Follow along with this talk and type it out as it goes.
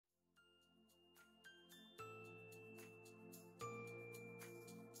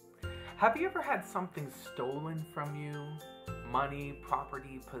Have you ever had something stolen from you? Money,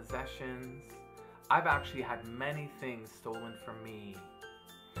 property, possessions? I've actually had many things stolen from me.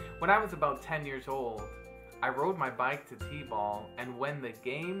 When I was about 10 years old, I rode my bike to T-ball, and when the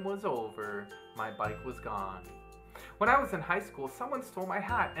game was over, my bike was gone. When I was in high school, someone stole my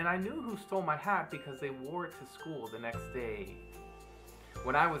hat, and I knew who stole my hat because they wore it to school the next day.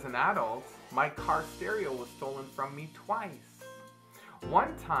 When I was an adult, my car stereo was stolen from me twice.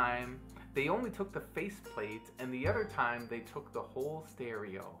 One time, they only took the faceplate, and the other time they took the whole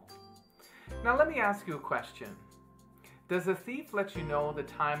stereo. Now let me ask you a question. Does a thief let you know the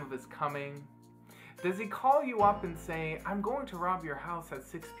time of his coming? Does he call you up and say, I'm going to rob your house at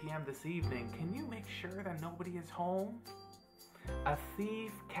 6 p.m. this evening. Can you make sure that nobody is home? A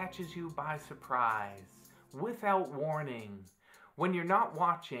thief catches you by surprise, without warning, when you're not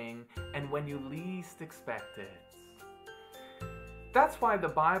watching and when you least expect it. That's why the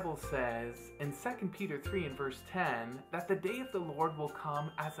Bible says in 2 Peter 3 and verse 10 that the day of the Lord will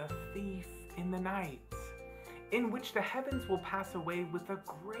come as a thief in the night, in which the heavens will pass away with a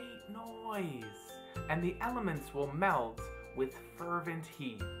great noise, and the elements will melt with fervent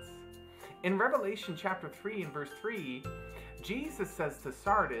heat. In Revelation chapter 3 and verse 3, Jesus says to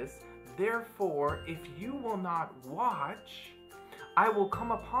Sardis, therefore, if you will not watch, I will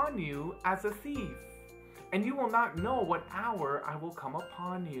come upon you as a thief, and you will not know what hour I will come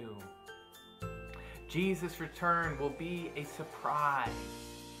upon you. Jesus' return will be a surprise,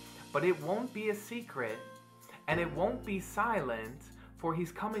 but it won't be a secret, and it won't be silent, for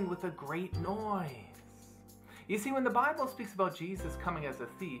he's coming with a great noise. You see, when the Bible speaks about Jesus coming as a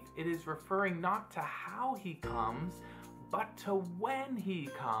thief, it is referring not to how he comes, but to when he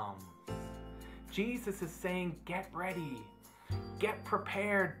comes. Jesus is saying, get ready, get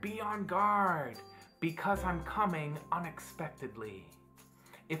prepared, be on guard, because I'm coming unexpectedly.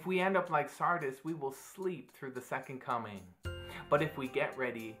 If we end up like Sardis, we will sleep through the second coming. But if we get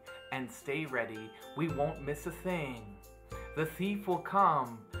ready and stay ready, we won't miss a thing. The thief will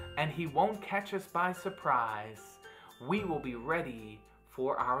come, and he won't catch us by surprise. We will be ready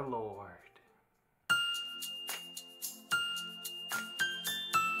for our Lord.